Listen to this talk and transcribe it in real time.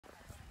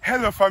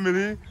Hello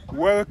family,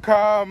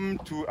 welcome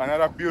to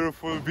another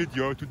beautiful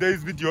video.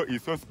 Today's video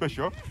is so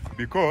special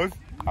because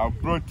I've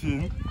brought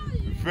in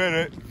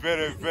very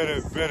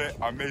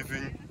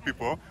amazing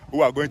people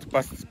who are going to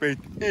participate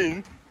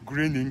in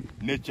greening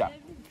nature.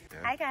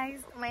 Hi guys,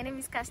 my name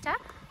is Kasta.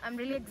 I'm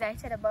really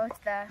excited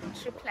about the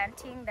tree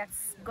planting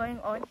that's going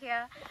on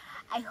here.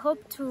 I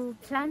hope to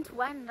plant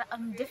one.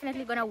 I'm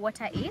definitely gonna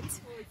water it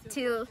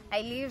till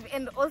I leave,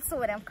 and also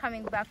when I'm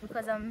coming back,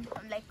 because I'm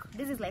like,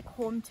 this is like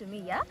home to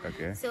me, yeah.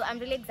 Okay. So I'm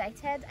really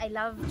excited. I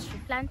love tree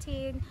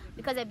planting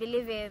because I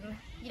believe in,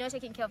 you know,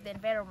 taking care of the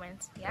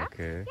environment, yeah.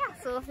 Okay. Yeah.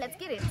 So let's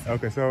get it.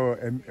 Okay. So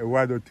a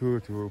word or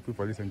two to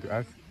people listen to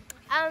us.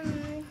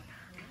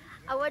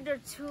 A word or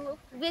two.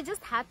 We're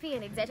just happy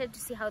and excited to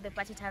see how the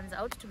party turns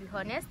out, to be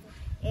honest,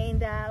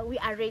 and we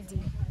are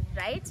ready,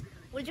 right?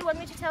 Would you want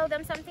me to tell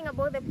them something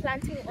about the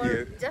planting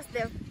or just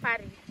the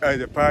party?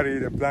 The party,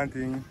 the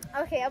planting.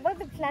 Okay, about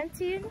the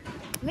planting,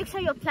 make sure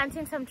you're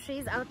planting some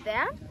trees out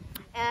there.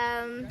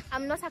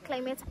 I'm not a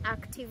climate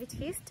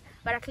activist,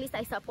 but at least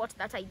I support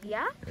that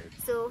idea.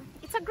 So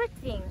it's a great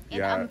thing,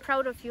 and I'm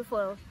proud of you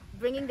for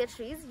bringing the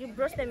trees. You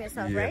brought them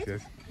yourself, right?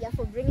 Yes. Yeah,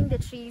 for bringing the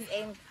trees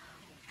and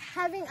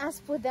having us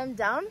put them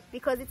down,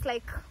 because it's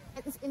like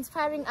it's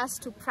inspiring us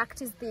to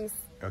practice this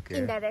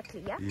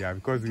indirectly, yeah. Yeah,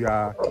 because we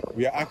are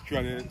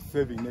actually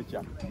saving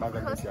nature,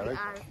 Mother Nature,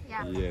 right?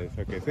 Yeah. Yes.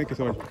 Okay. Thank you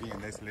so much for being a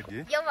nice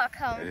lady. You're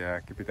welcome. Yeah.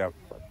 Keep it up.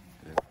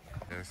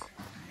 Yes.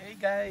 Hey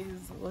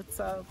guys, what's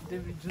up?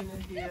 David Jr.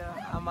 here.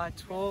 I'm at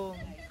home,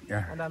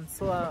 and I'm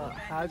so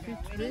happy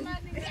today.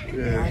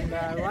 And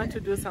I want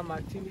to do some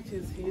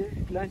activities here,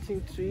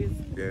 planting trees.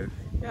 Yes.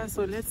 Yeah,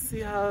 so let's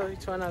see how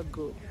it's gonna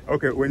go.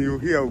 Okay, when you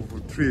hear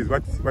of trees,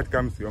 what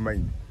comes to your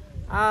mind?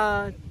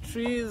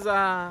 Trees they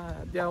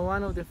are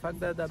one of the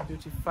factors that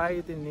beautify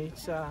the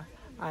nature,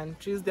 and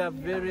trees, they are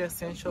very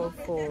essential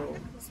for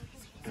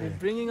the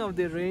bringing of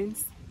the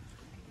rains.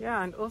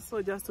 Yeah, and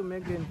also just to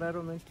make the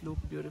environment look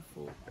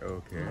beautiful.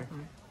 Okay.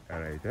 All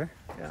right.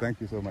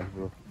 Thank you so much,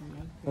 bro.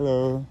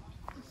 Hello.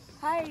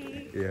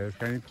 Hi. Yes,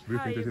 can you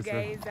briefly introduce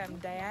yourself? Guys, I'm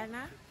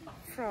Diana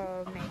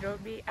from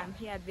Nairobi. I'm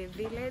here at the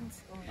village.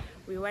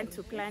 We want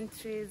to plant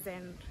trees,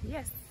 and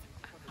yes.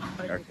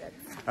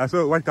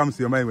 So what comes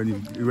to your mind when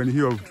you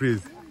hear of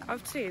trees?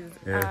 Of trees?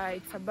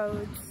 It's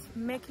about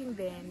making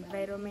the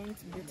environment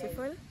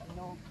beautiful.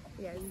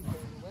 Yes.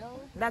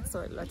 That's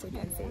all what I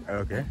can say.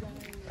 Okay.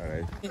 All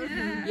right.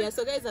 Yeah,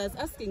 so guys, I was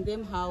asking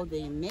them how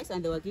they met,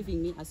 and they were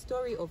giving me a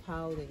story of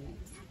how they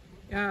met.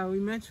 Yeah, we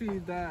met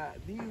with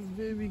this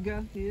baby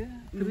girl here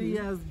 3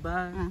 years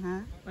back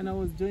when I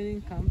was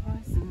joining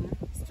campus,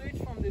 straight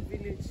from the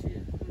village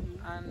here.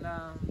 And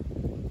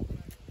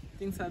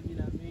things have been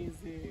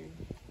amazing.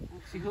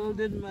 She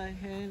holded my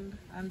hand,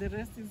 and the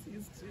rest is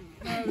history.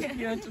 I was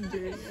here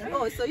today.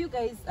 Oh, so you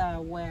guys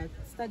were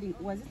studying,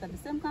 was it at the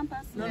same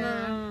campus? No.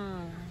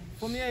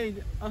 For me, okay,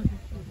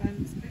 you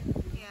can speak.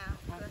 Yeah,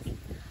 of course.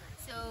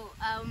 So,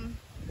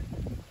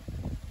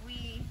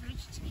 we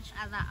reached each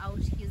other out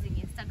using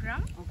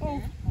Instagram.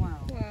 Okay.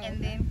 Wow.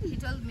 And then he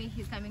told me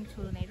he's coming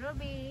to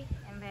Nairobi,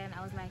 and then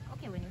I was like,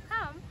 okay, when you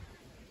come,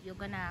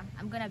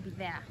 I'm gonna be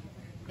there.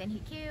 Then he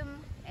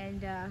came,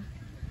 and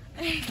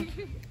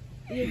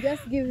you're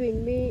just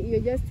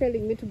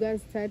telling me to go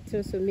and start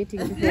also meeting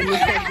people on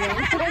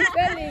Instagram. I'm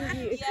telling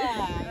you.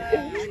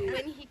 Yeah.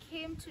 When he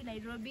came to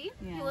Nairobi,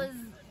 he was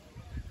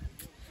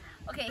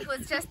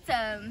just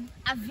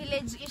a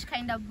village-ish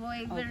kind of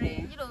boy,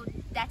 very,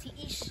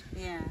 dirty-ish.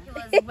 Yeah. He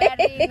was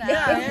wearing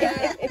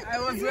I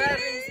was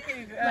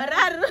wearing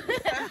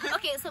mararu.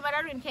 Okay, so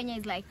mararu in Kenya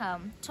is like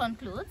torn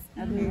clothes.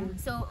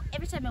 So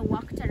every time I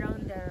walked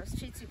around the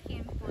streets with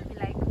him, people would be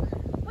like,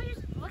 why are you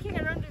walking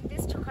around with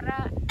this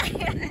chokora?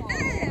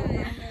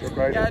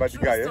 Chokora is a bad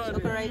guy, yes?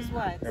 Chokora is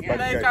what?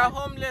 Like a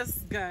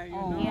homeless guy, you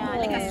know? Yeah,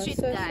 like a street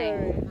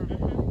guy.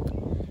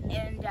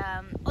 And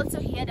also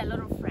he had a lot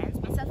of friends.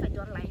 Myself, I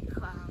don't like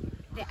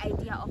the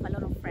idea of a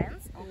lot of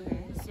friends.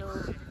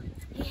 So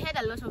he had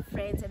a lot of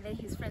friends, and then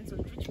his friends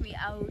would reach me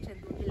out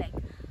and would be like,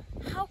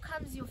 how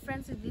comes you're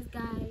friends with this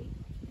guy?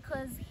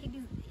 Because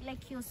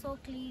he was so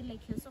clean,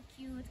 like he was so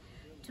cute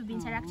to be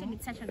interacting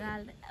with such a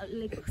girl,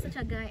 like such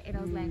a guy. And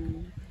I was like,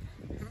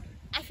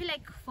 I feel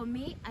like for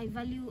me, I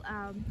value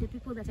the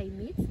people that I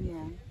meet.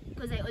 Yeah.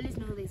 Because I always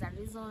know there's a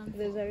reason.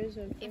 There's a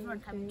reason. Everyone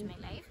coming to my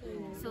life.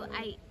 So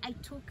I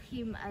took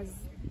him as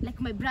like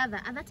my brother.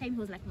 At that time, he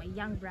was like my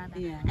young brother.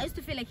 I used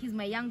to feel like he's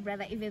my young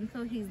brother, even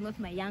though he's not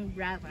my young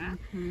brother.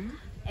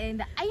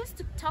 And I used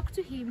to talk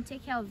to him,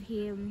 take care of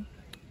him.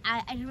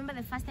 I remember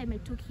the first time I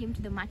took him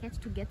to the market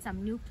to get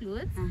some new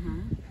clothes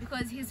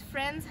because his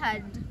friends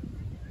had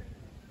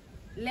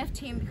left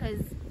him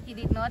because he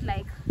did not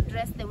like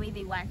dress the way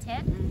they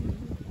wanted.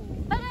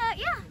 But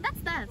yeah, that's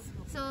that.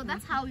 So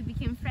that's how we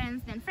became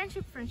friends. Then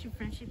friendship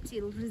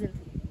till recently.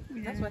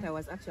 That's what I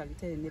was actually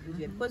telling David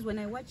Jr. Because when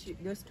I watched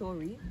your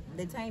story,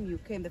 the first time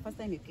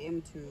you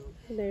came to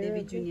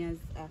David Jr.'s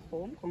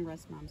home,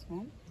 Congress Mom's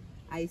home,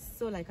 I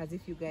saw like as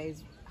if you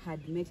guys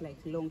had met like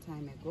a long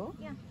time ago.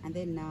 Yeah. And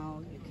then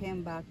now you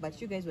came back, but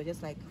you guys were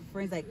just like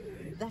friends, like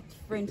that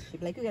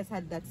friendship. Like you guys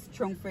had that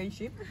strong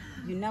friendship.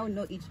 You now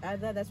know each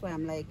other. That's why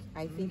I'm like,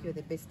 I think you're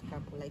the best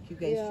couple. Like you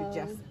guys should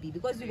just be,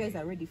 because you guys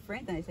are already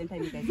friends and at the same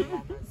time you guys are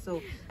lovers.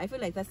 So I feel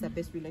like that's the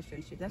best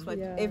relationship. That's what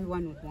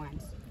everyone would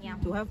want. Yeah.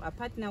 To have a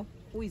partner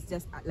who is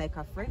just like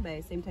a friend, but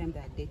at the same time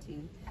they're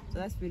dating. So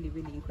that's really,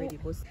 really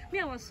incredible. Me,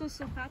 I was so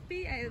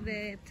happy at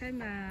the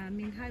time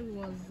Minhai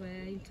was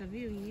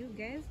interviewing you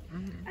guys.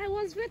 I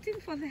was waiting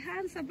for the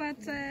answer, but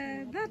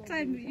that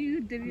time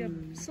you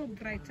were so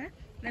bright.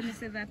 Let me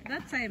say that.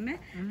 That time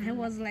I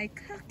was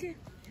like, okay,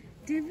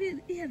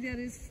 David, here there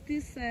is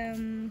this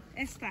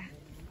Esther.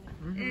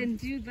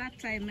 And you that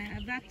time,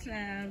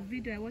 that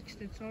video, I watched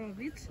all of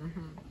it.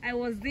 I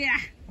was there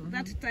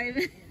that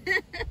time.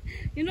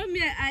 You know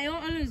me, I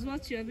always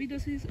watch your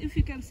videos. If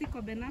you can see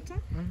Kobenata,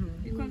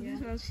 because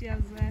this was she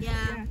has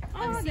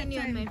all the time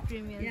on my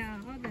premiers. Yeah,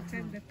 all the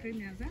time the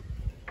premiers.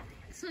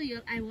 So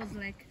I was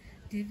like,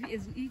 David,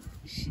 is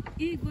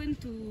he going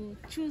to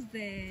choose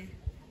the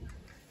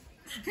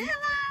Stella?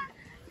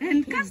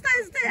 And Casta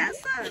is there,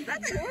 so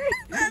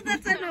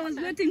that time I was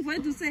waiting for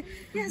you to say,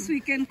 yes,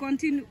 we can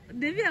continue.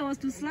 David, I was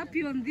to slap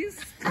you on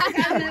this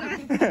camera.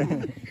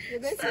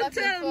 So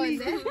tell me,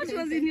 what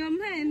was in your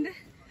mind?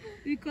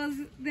 Because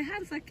the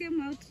answer came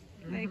out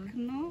like,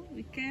 no,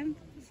 we can't.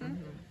 So.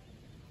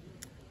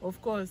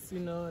 Of course,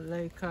 you know,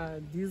 like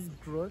this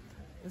growth,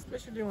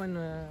 especially when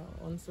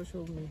on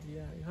social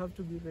media, you have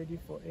to be ready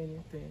for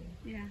anything.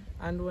 Yeah.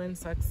 And when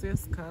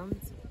success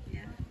comes,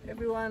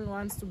 everyone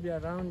wants to be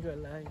around your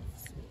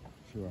lives.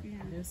 Sure.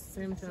 At the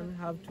same time, you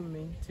have to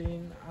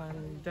maintain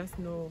and just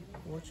know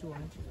what you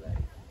want in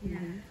life. Yeah.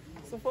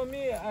 So for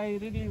me, I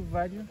really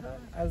value her.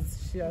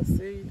 As she has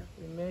said,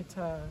 we met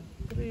her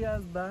 3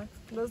 years back,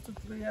 close to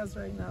 3 years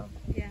right now.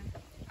 Yeah.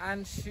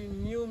 And she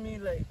knew me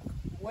like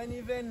when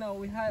even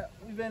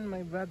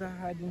my brother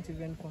hadn't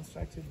even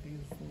constructed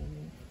this.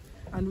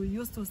 And we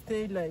used to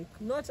stay like,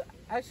 not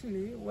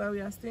actually where we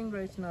are staying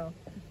right now.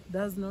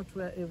 That's not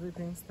where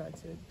everything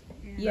started.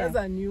 Yeah.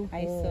 That's a new home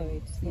I saw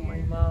it. for my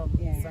mom.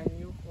 Yeah. It's a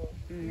new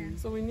home.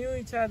 So we knew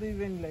each other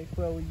even like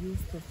where we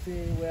used to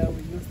stay, where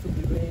we used to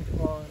be made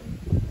on.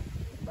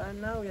 But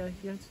now we are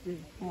here today.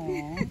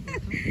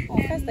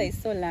 Pastor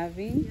is so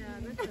loving.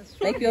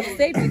 Like you have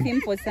stayed with him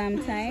for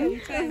some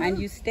time, and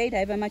you stayed.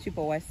 However much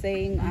people were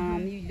saying,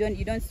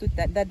 you don't suit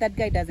that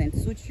guy doesn't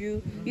suit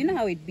you. You know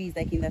how it be,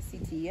 like in the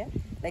city, yeah.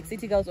 Like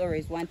city girls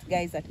always want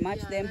guys that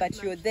match them,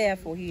 but you're there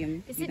for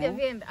him. You see,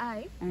 Devi and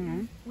I,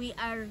 we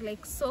are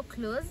like so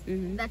close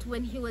that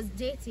when he was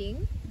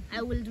dating,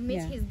 I would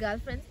meet his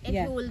girlfriend and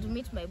he would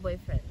meet my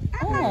boyfriend.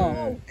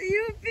 Oh,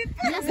 You people.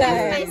 Just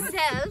like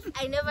myself,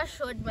 I never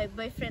showed my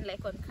boyfriend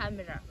like on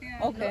camera.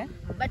 okay.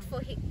 But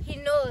for he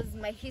knows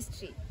my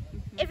history.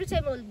 Every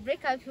time I will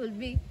break up, he will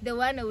be the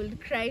one I will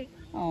cry.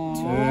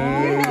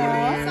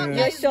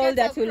 Your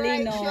shoulder to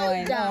lean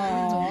on.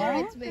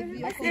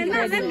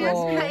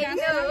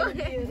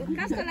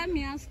 Casta, let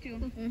me ask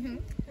you.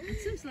 It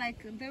seems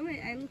like the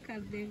way I look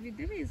at David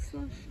is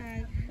so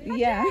shy.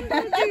 Yeah.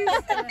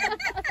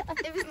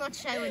 David's not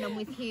shy when I'm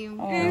with him.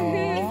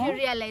 If you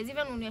realize,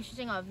 even when you're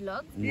shooting our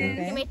vlogs,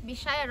 he might be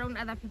shy around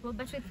other people,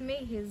 but with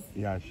me, he's...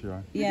 Yeah,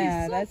 sure.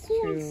 Yeah, so that's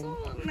cool. true. So,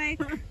 like,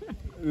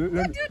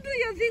 what do you do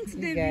your things,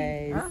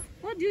 David? Guys.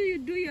 What do you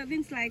do your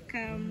things like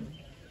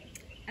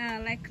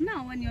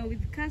now when you're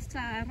with Casta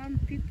around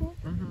people?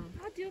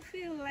 How do you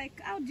feel?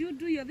 Like, how do you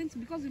do your things?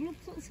 Because you look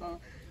so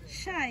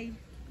shy.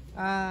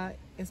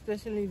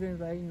 Especially even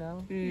right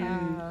now.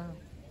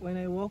 When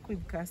I walk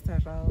with Casta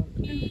around,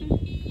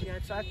 they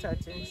attract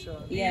attention.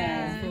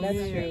 Yeah, For that's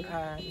me, true.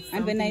 it's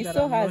And when I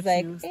something saw that her, I I'm was not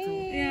like, used to.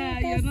 Yeah,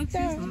 you're not used to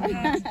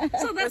that.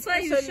 So that's why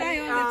you shy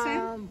all the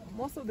time.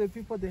 Most of the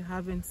people, they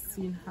haven't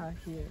seen her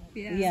here.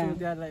 Yeah. So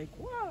they're like,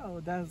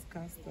 wow, that's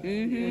Casta.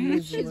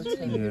 She's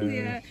beautiful.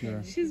 Yeah,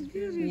 sure. she's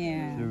beautiful.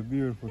 Yeah. She's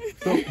beautiful.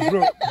 So,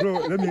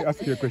 bro, let me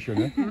ask you a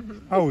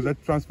question. How was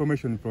that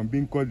transformation from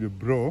being called a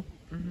bro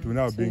to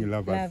now being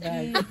lovers?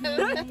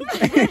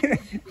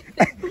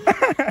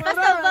 First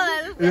of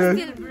all, we're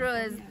still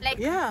bros. Like,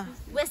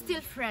 we're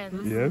still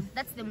friends. Yes.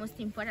 That's the most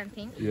important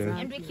thing. Yes.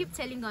 And we keep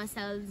telling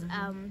ourselves,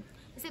 you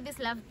see, this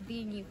love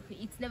thing,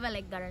 it's never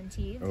like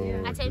guaranteed.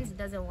 Oh, At times it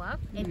doesn't work,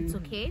 and it's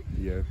okay.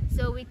 Yes.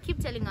 So we keep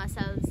telling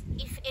ourselves,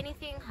 if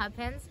anything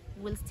happens,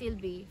 we'll still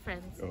be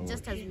friends,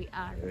 just as we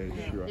are.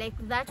 Sure. Like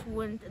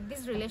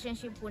this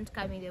relationship won't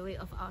come in the way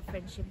of our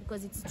friendship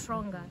because it's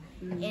stronger.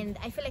 And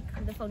I feel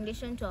like the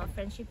foundation to our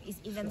friendship is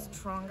even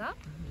stronger.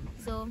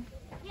 So,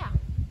 yeah.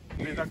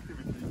 This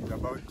activity is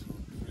about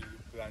tree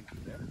planting.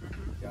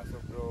 Yeah, so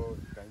bro,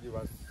 you can give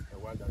us a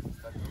word as a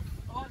start.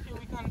 Okay,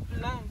 we can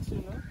plant,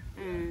 you know.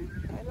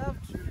 I love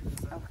trees.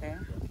 Okay.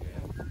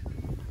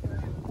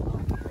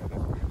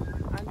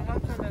 And you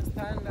have to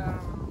understand, a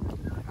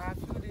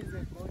few days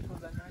ago, it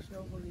was a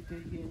national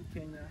holiday here in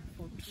Kenya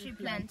for Tree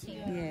planting.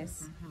 Yes.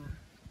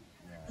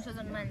 It was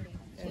on Monday.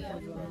 It was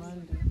on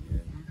Monday.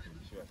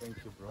 Sure, thank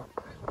you, bro.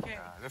 Okay.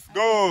 Let's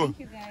go.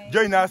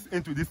 Join us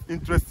into this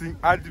interesting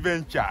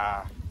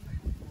adventure.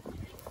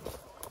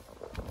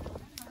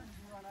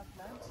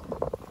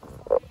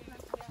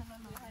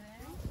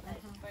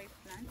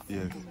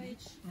 Yes.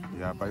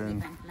 Yeah, but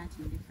then. Plant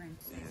in different.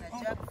 There's a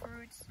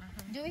jackfruit.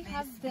 Do we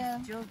have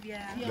the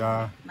Jovia,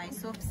 Yeah.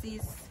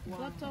 mysopsis,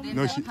 then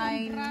No, the she-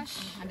 pine, and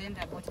then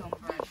the bottom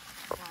brush.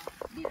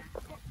 Yeah.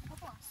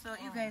 So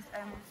you guys,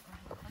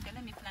 okay,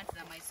 let me plant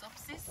the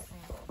mysopsis.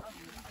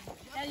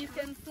 Yeah, you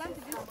can plant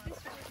this.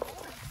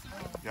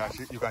 Yeah,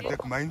 you can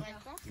take mine.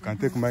 You can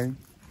take mine.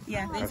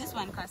 Yeah, there's this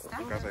one, Castor.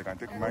 Because I can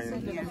take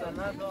mine. Yeah.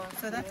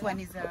 So that one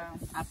is a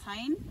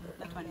pine.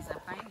 That one is a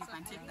pine. You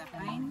can take the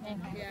pine.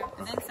 And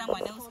then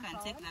someone else can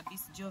take the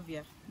this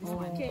Jovia. This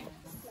one.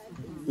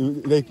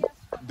 Like,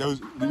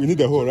 you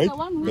need a hole, right?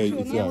 Like,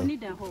 it's Yeah, there. we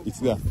need a hole. It's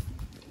there.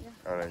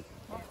 All right.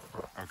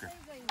 Okay.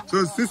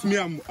 So since me,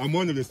 I'm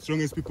one of the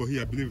strongest people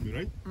here. Believe me,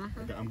 right?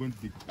 Okay, I'm going to.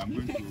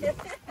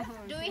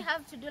 do we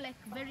have to do like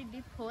very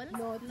deep holes?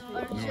 No.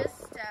 Or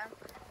just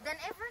then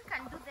everyone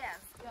can do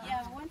theirs.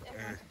 Yeah, we want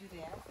everyone to do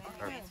theirs.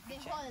 The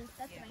holes,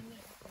 that's what I mean.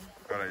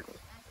 All right.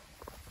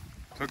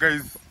 So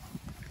guys,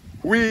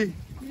 we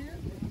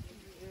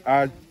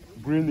are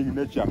breathing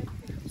nature.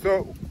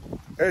 So,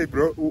 hey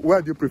bro,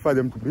 where do you prefer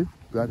them to be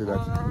planted at?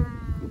 I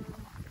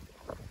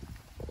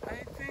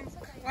think.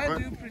 Why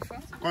do you prefer?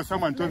 Because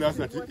someone told us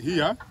that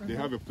here they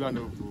have a plan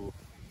of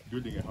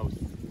building a house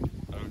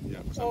around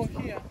here. Oh,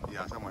 here.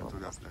 Yeah, someone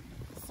told us that.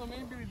 So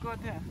maybe we go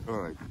there. All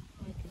right.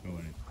 All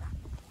right.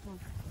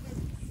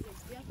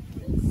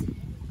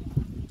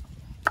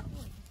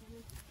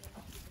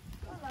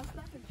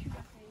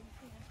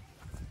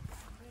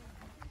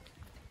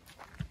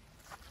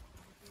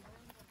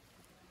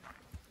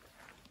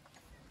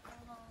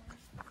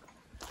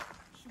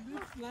 Should we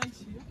plant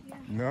here?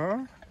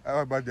 No? How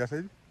about the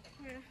side?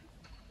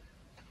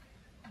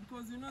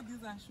 Because you know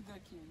these are sugar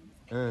canes.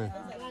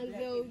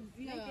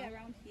 Maybe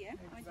around here.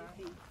 What do you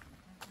think?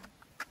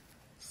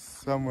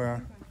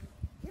 Somewhere.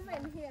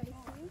 Even here, you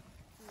see?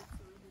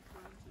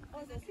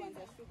 Oh, those ones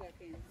are sugar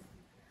canes.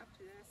 Up to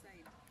the other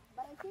side.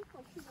 But I think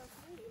for sugar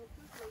cane, you'll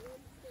put the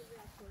wind stay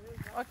there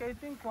forever. Okay, I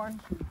think one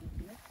should be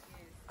here.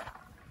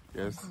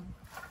 Yes. And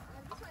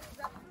this one is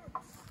a fruit.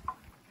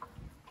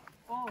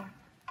 Oh, A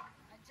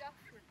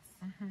jackfruit.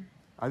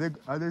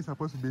 Are they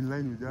supposed to be in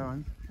line with that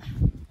one?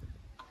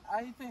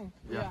 I think,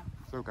 yeah.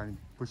 So can you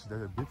push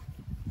that a bit?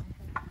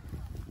 And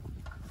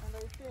I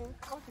think,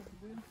 okay,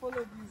 we'll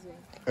follow these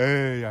ones.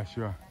 Yeah,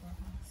 sure.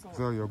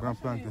 So you're going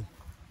to plant it?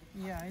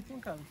 Yeah, I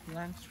think I'll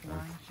plant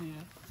one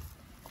here.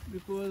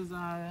 Because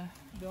the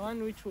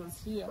one which was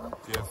here,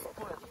 Yes.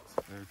 spoiled.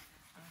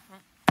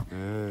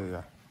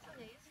 Yeah.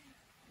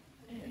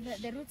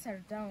 The roots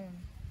are down.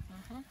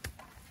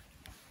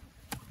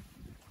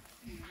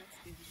 That's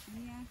the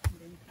Virginia and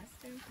then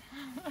castor.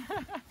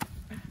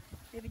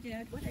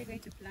 David, what are you going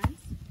to plant?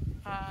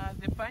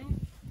 The pine.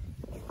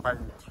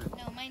 Pine tree.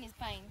 No, mine is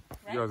pine.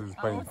 Right? Yours is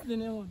pine. What's the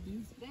name of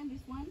this? Then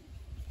this one,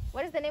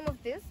 What is the name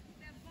of this?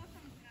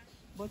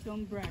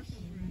 bottom brush.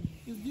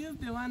 Is this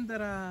the one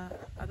that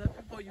other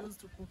people use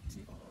to cook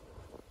tea?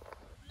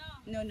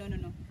 No.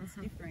 It's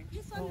different.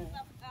 This one is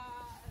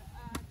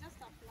just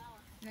a flower.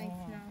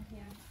 Nice now,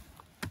 yeah.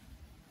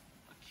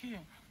 Okay.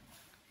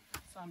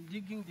 So I'm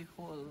digging the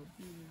hole.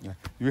 Yeah.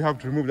 You have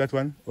to remove that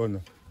one or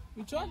no?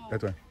 Which one?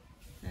 That one.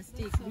 The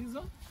stick. This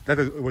one? That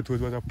is what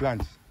was a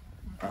plant.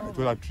 It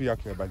was a tree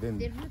actually, but then.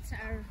 The roots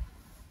are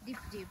deep.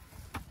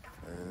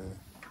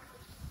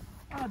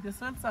 Oh, the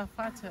soils are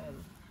fertile.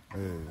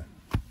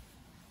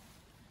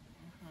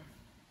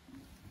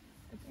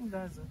 I think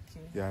that's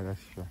okay. Yeah, that's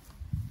sure.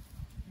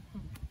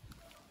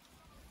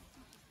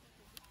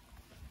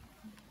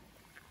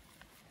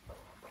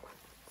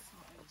 So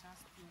I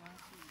just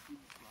plant it.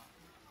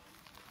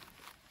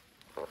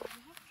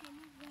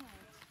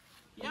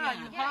 Yeah,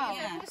 you have.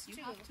 Yeah, supposed you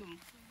to. have to.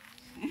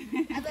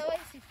 Otherwise,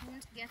 it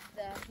won't get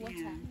the water.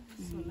 Yeah.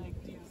 So like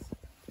this.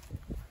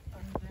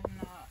 And then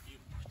you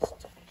put it.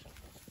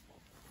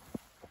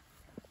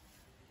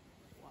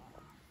 Wow.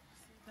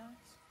 See that?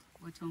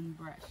 Bottom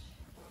brush.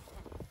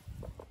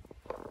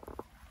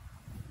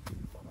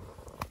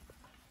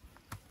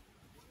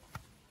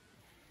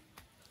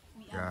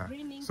 Yeah.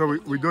 So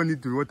we don't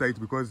need to water it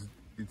because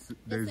it's The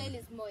there's. soil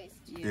is moist.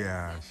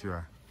 Yeah,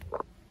 sure.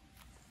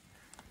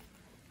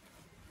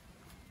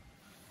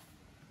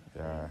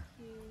 Yeah.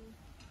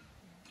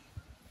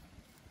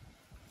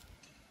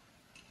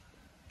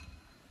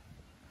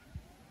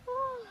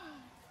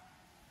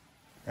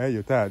 Hey,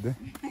 you're tired, eh?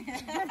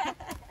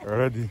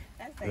 Already.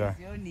 That's like Yeah.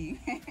 zoning.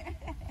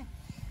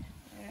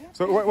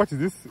 So what is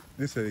this?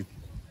 This Even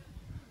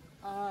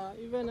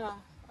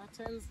at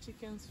times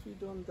chickens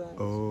feed on that.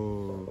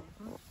 Oh.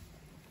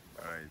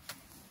 Alright.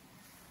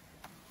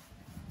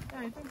 Yeah,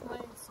 I think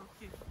mine's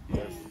okay.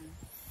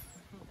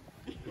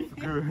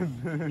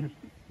 Good.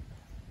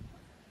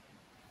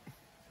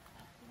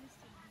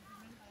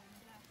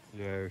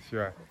 Yeah,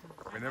 sure.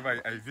 Whenever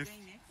I visit.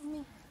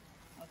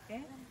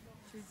 Okay.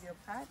 Choose your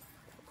part.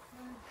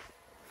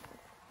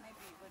 Maybe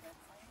you go that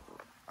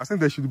side. I think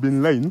they should be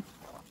in line,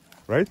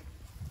 right?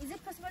 Is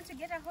it possible to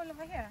get a hole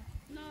over here?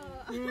 No,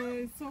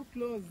 it's so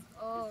close.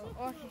 Oh,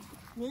 okay.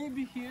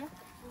 Maybe here.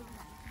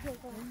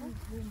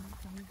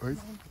 Wait.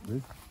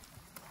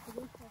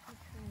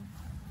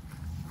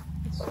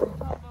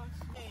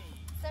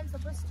 I'm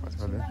supposed to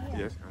Hold on.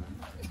 Yes.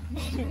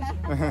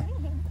 Hold on.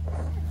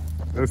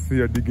 Let's see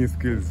your digging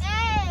skills.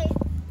 Hey!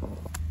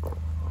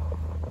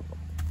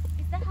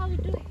 Is that how we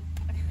do it?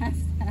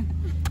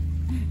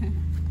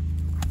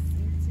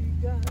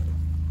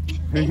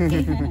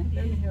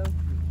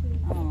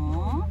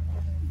 Aww.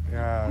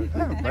 Yeah,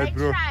 my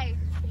bro. Try.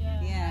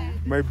 Yeah.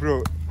 My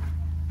bro.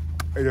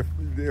 The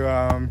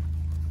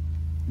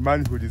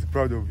manhood is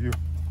proud of you.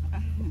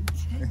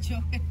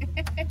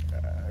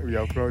 We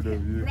are proud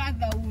of you.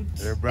 Brotherhood.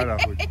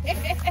 Brotherhood.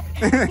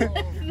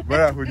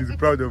 Brotherhood is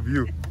proud of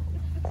you.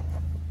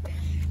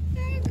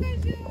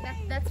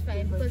 That's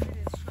fine because it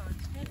is short.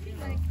 I feel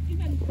like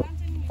even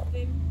planting with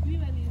the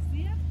women is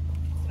here.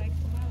 It's like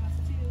Mama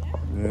still,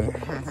 yeah?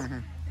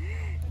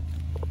 Yeah.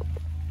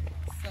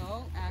 So,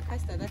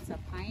 Kasta, that's a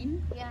pine.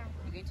 Yeah.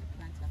 You're going to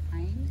plant a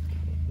pine.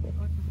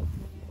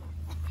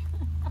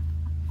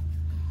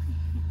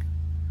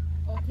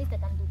 Or at least I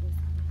can do this.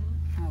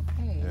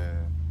 Okay.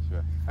 Yeah,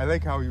 sure. I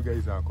like how you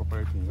guys are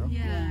cooperating, you know?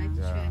 Yeah,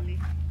 actually.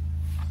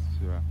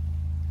 Sure.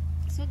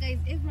 So guys,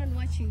 everyone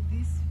watching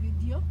this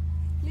video,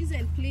 please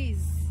and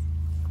please,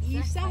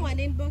 if someone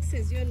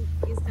inboxes you on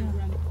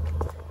Instagram,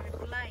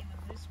 reply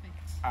with respect.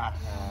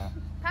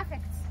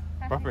 Perfect.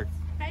 Perfect.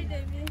 Hi,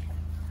 David.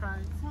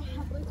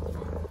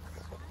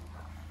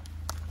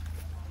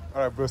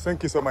 All right, bro.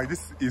 Thank you so much.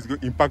 This is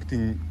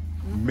impacting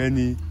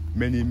many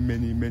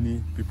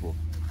people.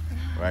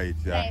 Right.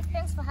 Yeah. Hey,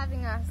 thanks for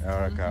having us. All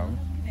right, come.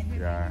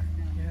 Yeah.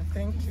 Yeah,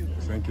 thank you.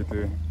 Thank you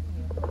too.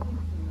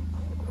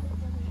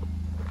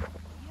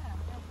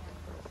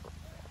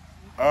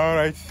 All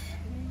right,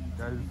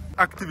 guys.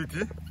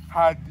 Activity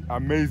had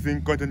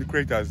amazing content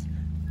creators.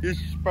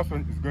 Each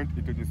person is going to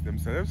introduce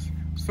themselves.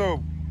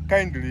 So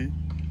kindly,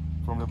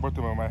 from the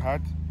bottom of my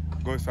heart,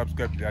 go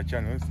subscribe to their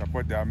channel,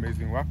 support their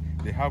amazing work.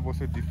 They have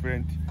also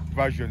different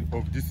versions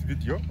of this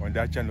video on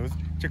their channels.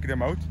 Check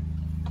them out.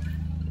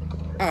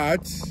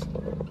 At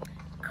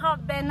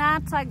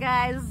Cobenata,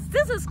 guys.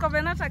 This is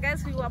Cobenata,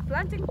 guys. We were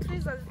planting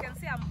trees. As you can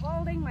see, I'm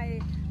holding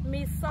my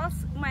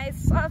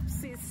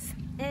solstice.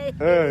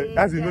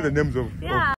 as you know the names of